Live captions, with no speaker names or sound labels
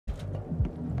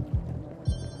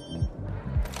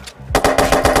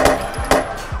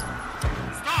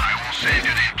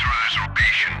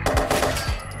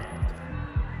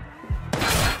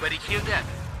Anybody hear that?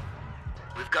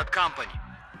 We've got company.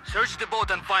 Search the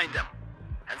boat and find them.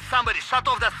 And somebody shut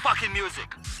off that fucking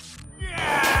music.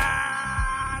 Damn.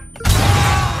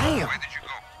 Where did you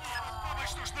go?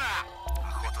 Помощь нужна.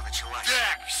 Охота началась.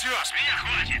 Так, все, с меня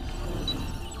хватит.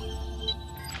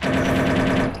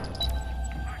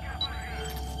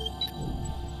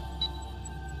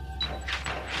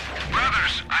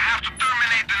 Brothers, I have to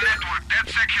terminate the network. That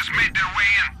sec has made their way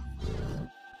in.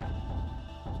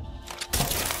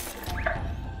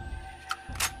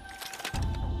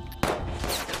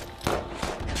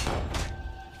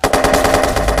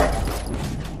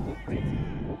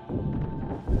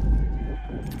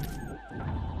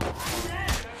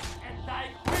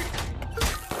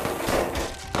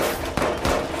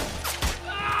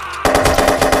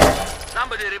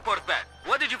 Somebody report back.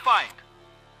 What did you find?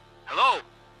 Hello?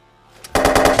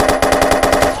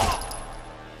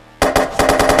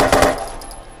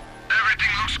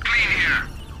 Everything looks clean here.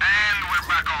 And we're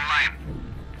back online.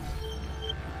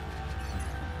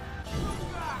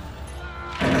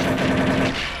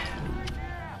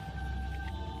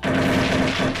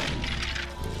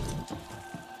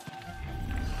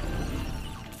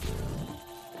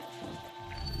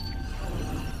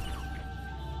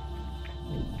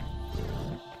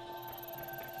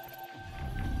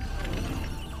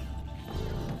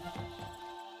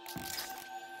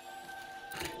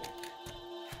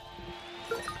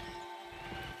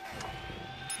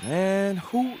 Man,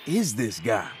 who is this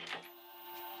guy?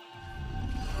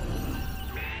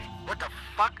 What the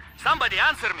fuck? Somebody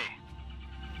answer me!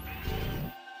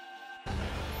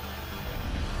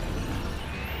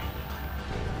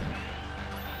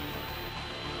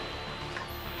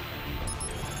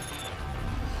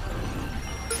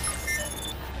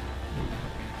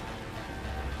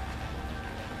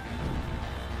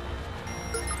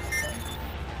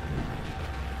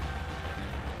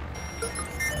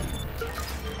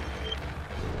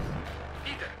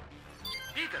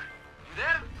 Peter, you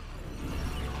there?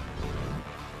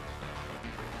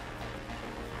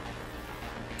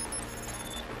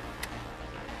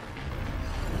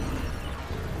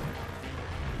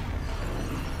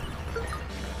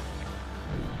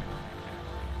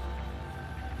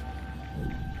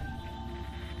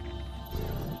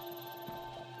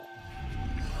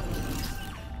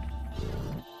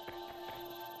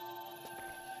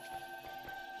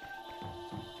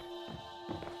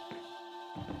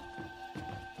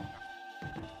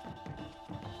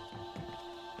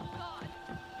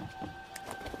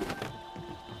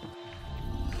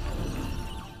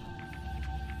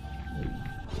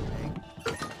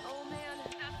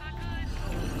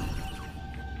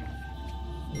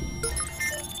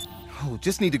 Oh,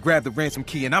 just need to grab the ransom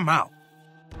key and I'm out.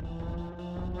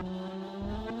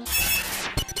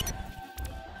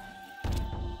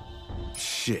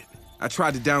 Shit. I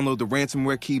tried to download the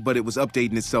ransomware key, but it was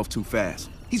updating itself too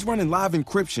fast. He's running live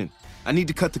encryption. I need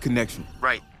to cut the connection.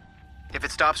 Right. If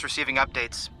it stops receiving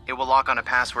updates, it will lock on a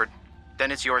password.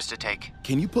 Then it's yours to take.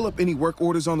 Can you pull up any work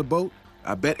orders on the boat?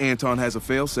 I bet Anton has a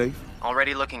failsafe.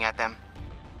 Already looking at them.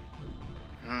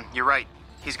 You're right.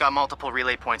 He's got multiple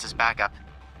relay points as backup.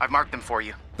 I've marked them for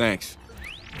you. Thanks.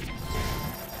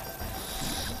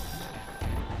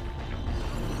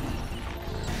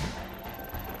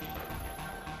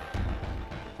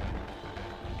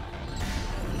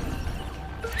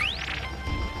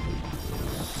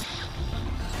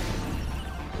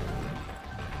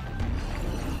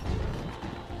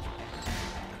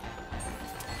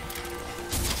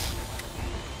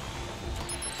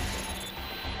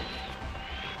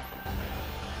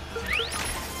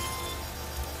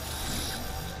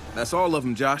 That's all of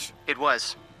them, Josh. It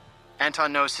was.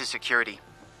 Anton knows his security.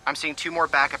 I'm seeing 2 more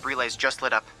backup relays just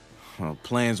lit up. Oh,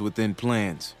 plans within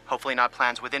plans. Hopefully not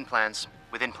plans within plans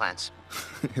within plans.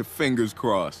 Fingers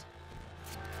crossed.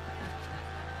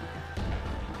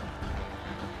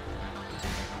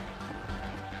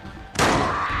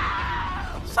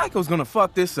 Psycho's gonna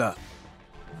fuck this up.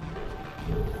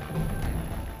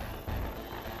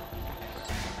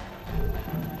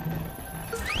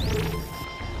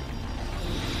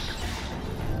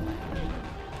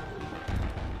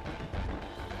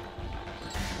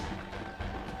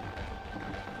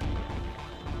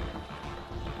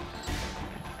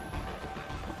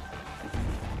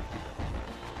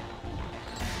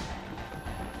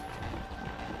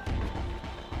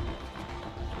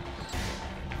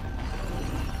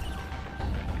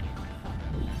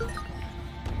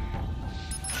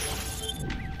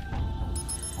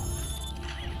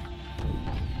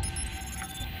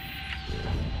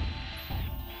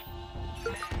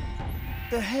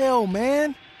 The hell,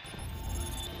 man?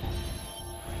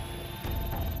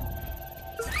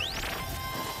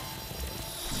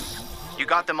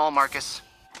 got them all, Marcus.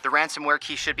 The ransomware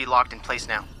key should be locked in place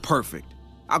now. Perfect.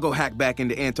 I'll go hack back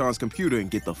into Anton's computer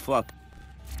and get the fuck.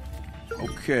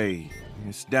 Okay,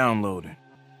 it's downloading.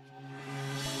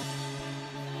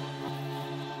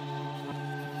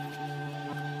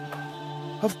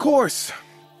 Of course.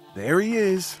 There he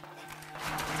is.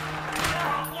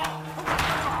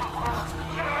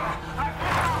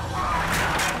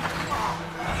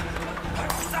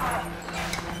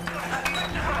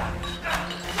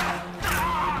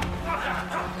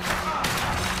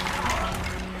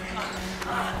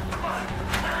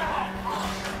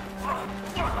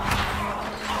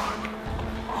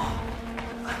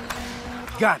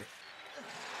 Got it.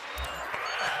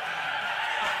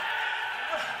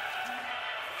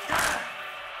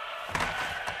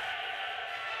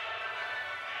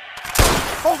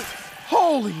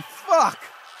 Holy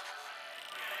fuck!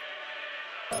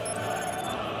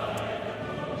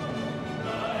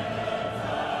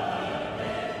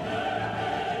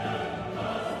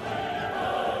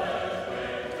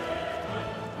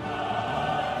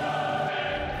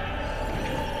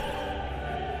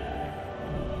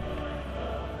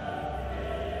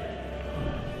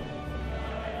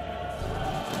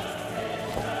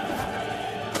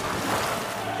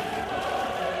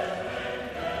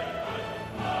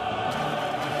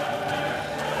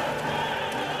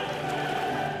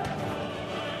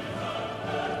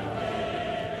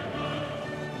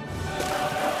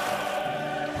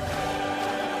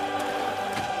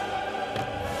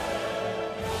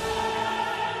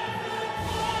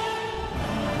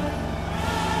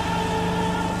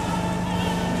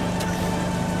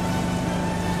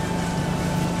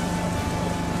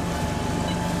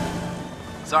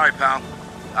 Sorry, pal.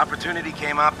 Opportunity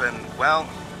came up and, well,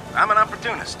 I'm an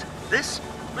opportunist. This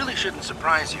really shouldn't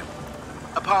surprise you.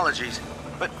 Apologies,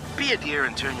 but be a dear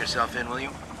and turn yourself in, will you?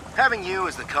 Having you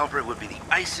as the culprit would be the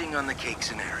icing on the cake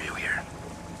scenario here.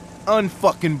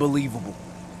 Unfucking believable.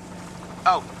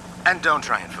 Oh, and don't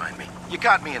try and find me. You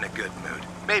caught me in a good mood.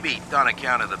 Maybe on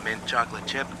account of the mint chocolate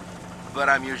chip, but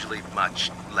I'm usually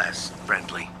much less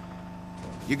friendly.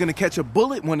 You're gonna catch a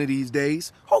bullet one of these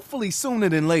days, hopefully sooner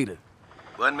than later.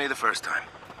 Wasn't me the first time.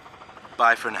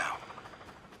 Bye for now.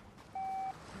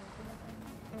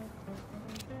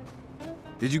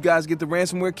 Did you guys get the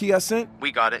ransomware key I sent?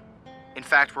 We got it. In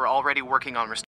fact, we're already working on